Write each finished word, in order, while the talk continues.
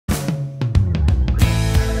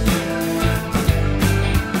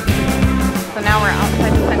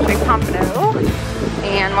Pompidou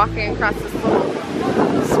and walking across this little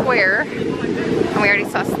square. And we already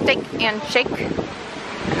saw Steak and Shake.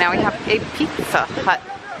 And now we have a Pizza Hut.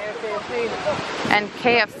 And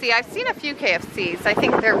KFC. I've seen a few KFCs. I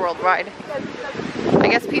think they're worldwide. I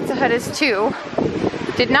guess Pizza Hut is too.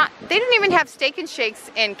 They didn't even have Steak and Shakes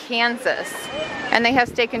in Kansas. And they have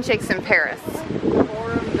Steak and Shakes in Paris.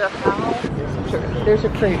 There's a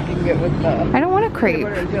crepe you can get with I don't want a crepe.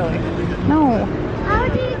 No. How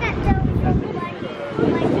do you get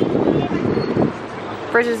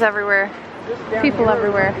Bridges everywhere. People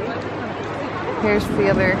everywhere. Here's the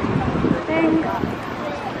other thing.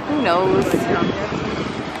 Who knows?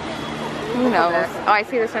 Who knows? Oh, I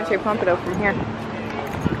see the Centre Pompidou from here.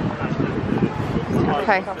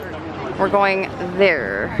 Okay. We're going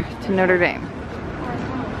there to Notre Dame.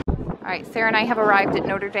 Alright, Sarah and I have arrived at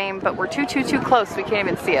Notre Dame, but we're too close. We can't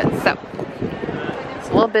even see it. So, it's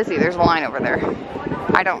a little busy. There's a line over there.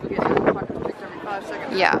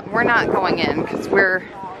 Yeah, we're not going in because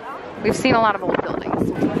we've seen a lot of old buildings.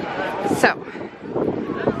 So,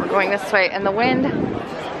 we're going this way, and the wind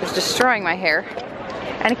is destroying my hair.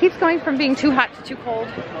 And it keeps going from being too hot to too cold.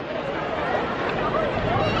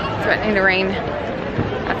 Threatening to rain.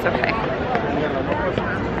 That's okay.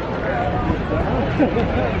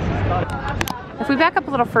 If we back up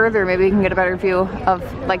a little further, maybe we can get a better view of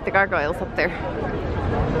like the gargoyles up there.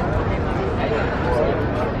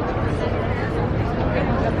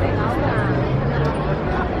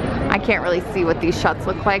 I can't really see what these shots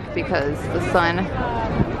look like because the sun.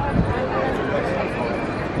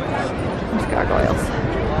 There's gargoyles.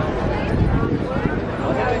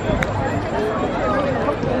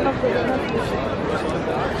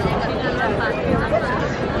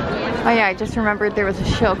 Oh yeah, I just remembered there was a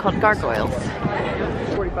show called Gargoyles.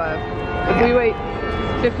 45. If we wait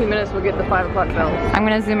 15 minutes, we'll get the 5 o'clock bell. I'm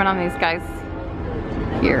gonna zoom in on these guys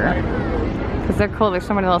here. Because they're cool, there's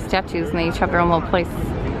so many little statues and they each have their own little place.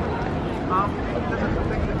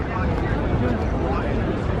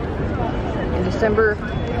 In December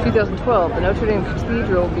 2012, the Notre Dame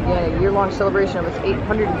Cathedral began a year-long celebration of its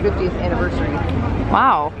 850th anniversary.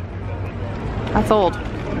 Wow. That's old.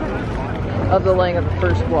 Of the laying of the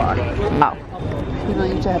first block. Wow. People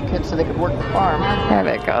used to have kids so they could work the farm. There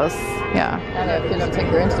it goes. Yeah. Now they have kids to take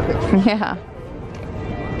their Insta pictures. Yeah.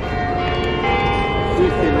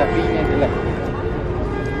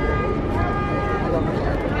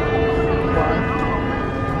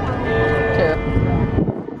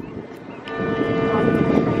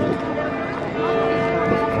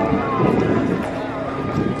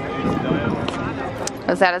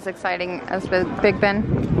 Was that as exciting as Big Ben?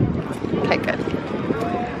 Okay, good.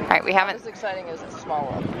 Alright, we haven't. Not as exciting as the small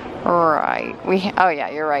one. Right. Oh yeah,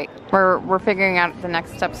 you're right. We're figuring out the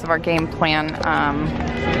next steps of our game plan.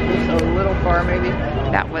 Just a little far, maybe.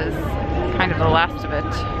 That was kind of the last of it.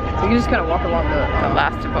 We can just kind of walk along The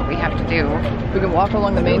last of what we have to do. We can walk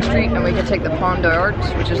along the main street, and we can take the Pont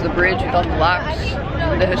d'Arcs, which is the bridge with all the locks,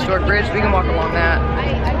 the historic bridge. We can walk along that.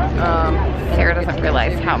 Sarah doesn't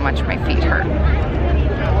realize how much my feet hurt.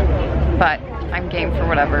 But I'm game for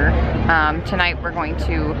whatever. Tonight we're going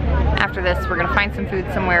to, after this, we're going to find some food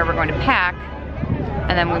somewhere, we're going to pack,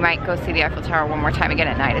 and then we might go see the Eiffel Tower one more time again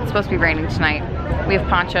at night. It's supposed to be raining tonight. We have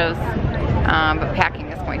ponchos, but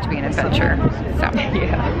packing is going to be an adventure. So,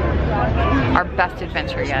 yeah. Our best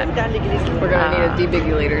adventure yet. We're going to need a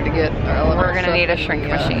debigulator to get all of our We're going to need a shrink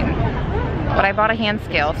machine. But I bought a hand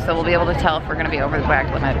scale, so we'll be able to tell if we're going to be over the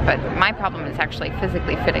bag limit. But my problem is actually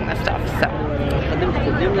physically fitting the stuff, so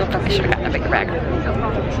I should have gotten a bigger bag.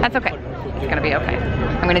 That's okay. It's going to be okay.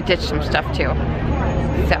 I'm going to ditch some stuff too.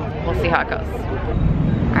 So we'll see how it goes.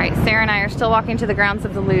 All right, Sarah and I are still walking to the grounds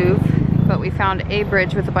of the Louvre, but we found a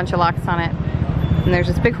bridge with a bunch of locks on it. And there's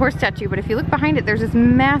this big horse statue, but if you look behind it, there's this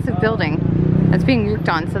massive building that's being worked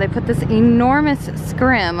on. So they put this enormous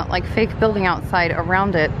scrim, like fake building outside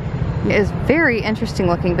around it. It is very interesting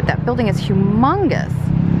looking, but that building is humongous.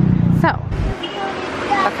 So,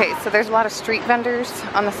 okay, so there's a lot of street vendors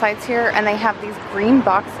on the sides here, and they have these green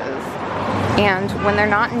boxes. And when they're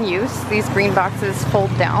not in use, these green boxes fold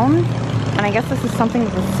down. And I guess this is something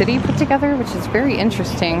that the city put together, which is very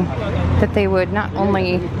interesting, that they would not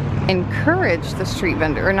only encourage the street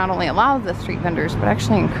vendor, or not only allow the street vendors, but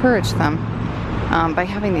actually encourage them by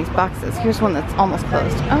having these boxes. Here's one that's almost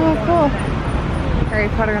closed. Oh, cool. Harry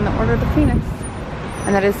Potter and the Order of the Phoenix.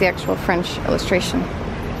 And that is the actual French illustration.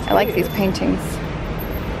 I like these paintings.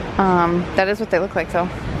 That is what they look like though.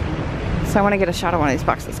 So I want to get a shot of one of these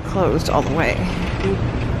boxes closed all the way.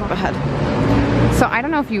 Go ahead. So I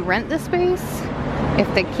don't know if you rent this space, if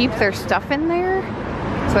they keep their stuff in there.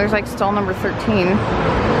 So there's like stall number 13.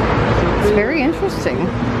 It's very interesting.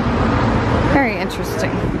 Very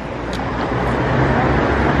interesting.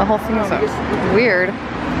 The whole thing is weird.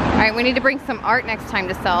 Alright, we need to bring some art next time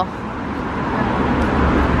to sell.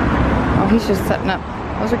 Oh, he's just setting up.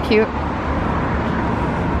 Those are cute.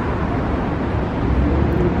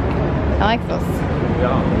 I like those. I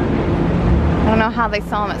don't know how they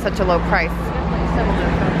sell them at such a low price.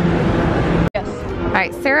 Yes.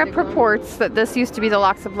 Alright, Sarah purports that this used to be the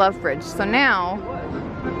Locks of Love Bridge. So now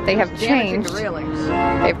they have changed. The railings.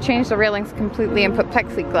 They've changed the railings completely and put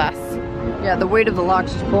plexiglass. Yeah, the weight of the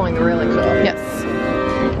locks is pulling the railings off. Yes.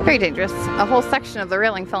 Very dangerous. A whole section of the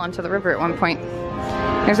railing fell into the river at one point.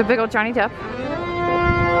 There's a big old Johnny Depp.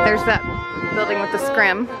 There's that building with the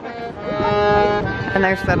scrim. And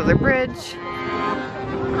there's that other bridge.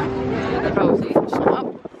 Oh,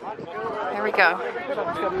 there we go.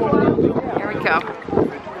 Here we go.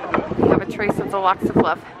 We have a trace of the Locks of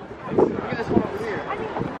Love.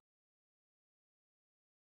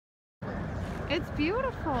 It's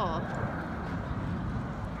beautiful.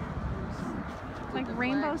 It's like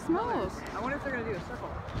rainbow smoke. I wonder if they're gonna do a circle.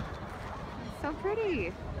 It's so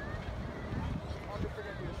pretty.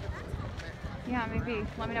 Yeah, maybe.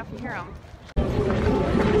 Let me know if you hear them.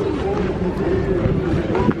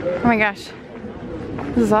 Oh my gosh.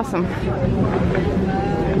 This is awesome.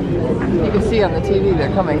 You can see on the TV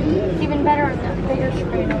they're coming. It's even better on the bigger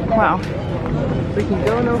screen. Wow. We can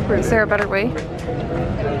go no further. Is there a better way? We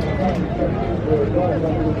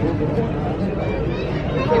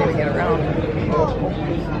can't even get around.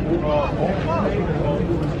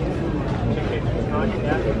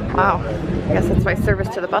 Wow. I guess that's why service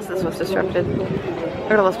to the buses was disrupted.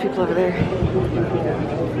 Look at all those people over there.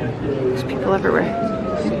 There's people everywhere.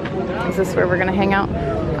 Is this where we're gonna hang out?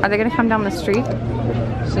 Are they gonna come down the street?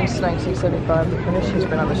 Since 1975, the commission's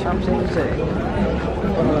been on the Champs-Elysees.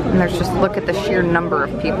 And there's just, look at the sheer number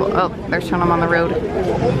of people. Oh, they're showing them on the road.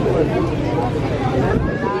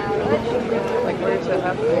 Like, where's that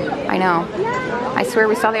happening? I know. I swear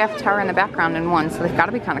we saw the Eiffel Tower in the background in one, so they've got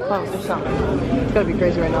to be kind of close. It's gotta be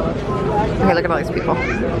crazy right now. Okay, look at all these people.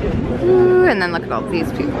 Ooh, and then look at all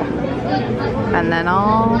these people. And then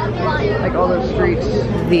all... Like all those streets.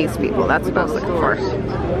 These people, that's what I was looking for.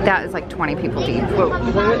 That is like 20 people deep. Whoa,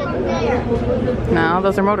 is that it? No,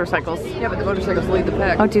 those are motorcycles. Yeah, but the motorcycles lead the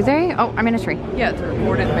pack. Oh, do they? Oh, I'm in a tree. Yeah, to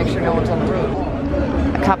report it and make sure no one's on the road.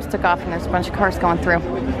 The cops took off and there's a bunch of cars going through.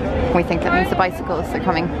 We think that means the bicyclists are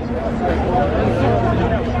coming.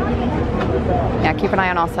 Yeah, keep an eye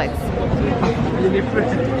on all sides.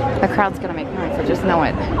 The crowd's gonna make noise, so just know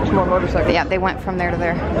it. There's more motorcycles. Yeah, they went from there to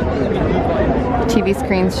there. TV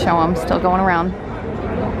screens show them still going around.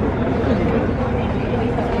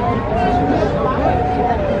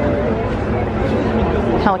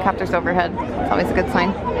 Helicopters overhead. It's always a good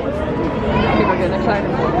sign. People are getting excited.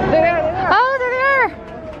 There! Oh, there they are!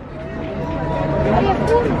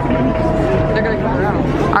 They're gonna come around.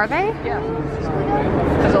 Are they? Yeah.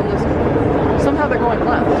 Because all this... Somehow they're going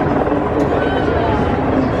left.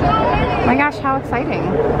 Oh my gosh, how exciting.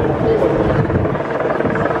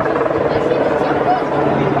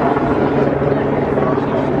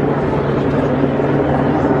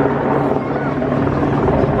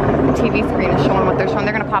 The TV screen is showing what they're showing.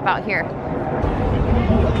 They're gonna pop out here.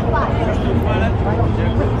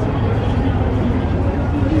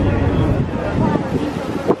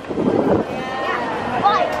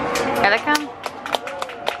 Here they come.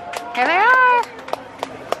 Here they are.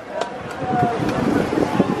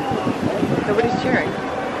 Nobody's cheering.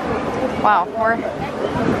 Wow,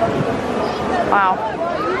 wow.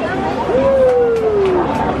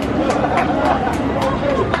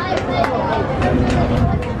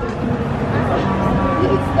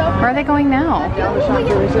 Where are they going now? Down the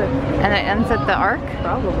Champs-Elysees. And it ends at the Arc?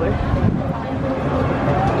 Probably.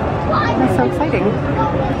 That's so exciting.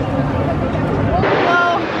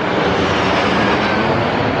 Whoa!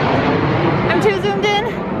 I'm too zoomed in.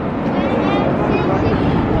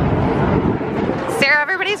 Sarah,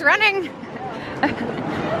 everybody's running.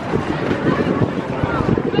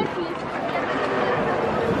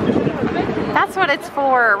 That's what it's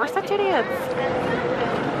for. We're such idiots.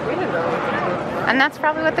 We didn't know. And that's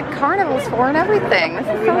probably what the carnival's for and everything. This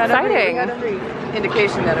is so exciting. We had every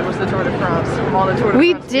indication that it was the Tour de France. All the Tour de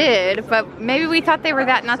We France did, but maybe we thought they were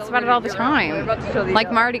that nuts about it all the We're time. about to show the,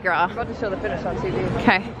 Like Mardi Gras. We're about to show the finish on TV.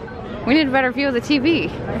 Okay. We need a better view of the TV.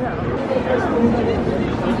 I know.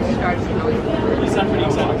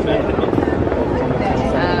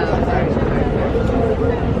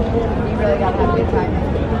 You really gotta have a good time.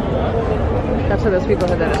 That's why those people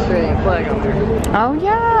had that Australian flag on there. Oh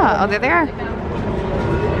yeah. Oh, there they are.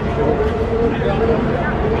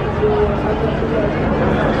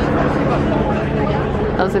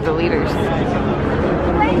 Those are the leaders. Here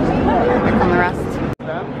come the rest.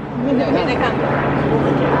 Here they come.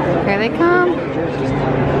 Here they come.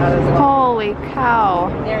 Holy cow.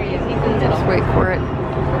 There he is. He's in the middle. Just wait for it.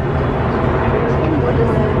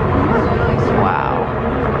 Wow.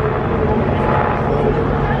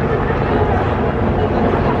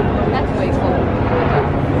 That's way cool.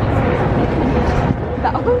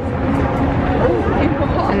 That was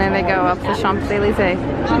And then they go up the Champs-Élysées.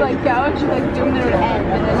 She like go and she like doing it at the end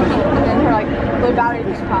and then her like low battery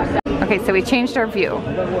just popped up. Okay, so we changed our view.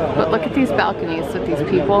 But look at these balconies with these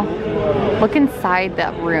people. Look inside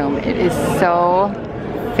that room. It is so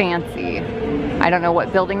fancy. I don't know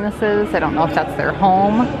what building this is. I don't know if that's their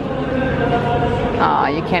home.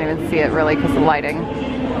 You can't even see it really because of the lighting.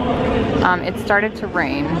 It started to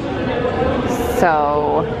rain,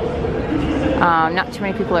 so not too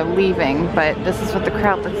many people are leaving, but this is what the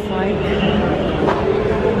crowd looks like.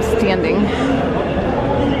 I'm standing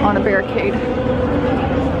on a barricade.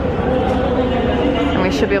 And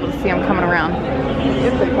we should be able to see them coming around.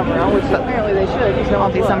 If they come around, which apparently they should. Because All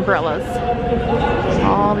these umbrellas.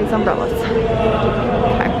 All these umbrellas.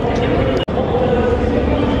 Okay.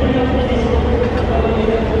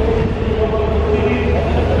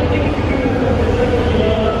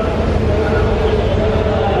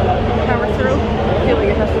 Power through. I feel like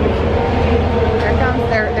it has to be. Here it comes.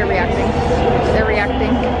 They're reacting. They're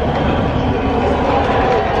reacting.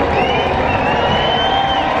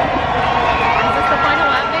 Is this the final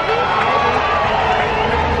lap, maybe?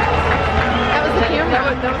 That was the camera.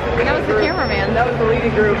 That was the cameraman. That was the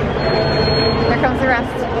leading group. Here comes the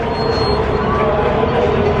rest.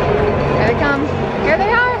 Here they come. Here they